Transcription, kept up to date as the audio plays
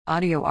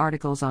Audio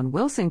articles on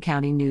Wilson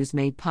County News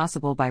made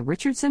possible by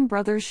Richardson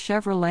Brothers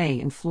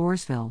Chevrolet in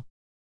Floresville.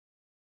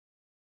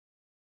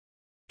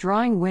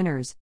 Drawing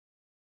winners.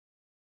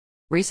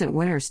 Recent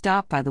winners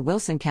stopped by the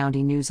Wilson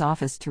County News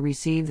office to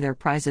receive their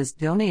prizes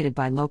donated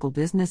by local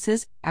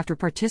businesses after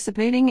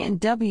participating in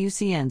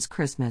WCN's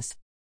Christmas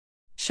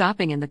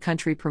Shopping in the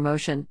Country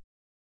promotion.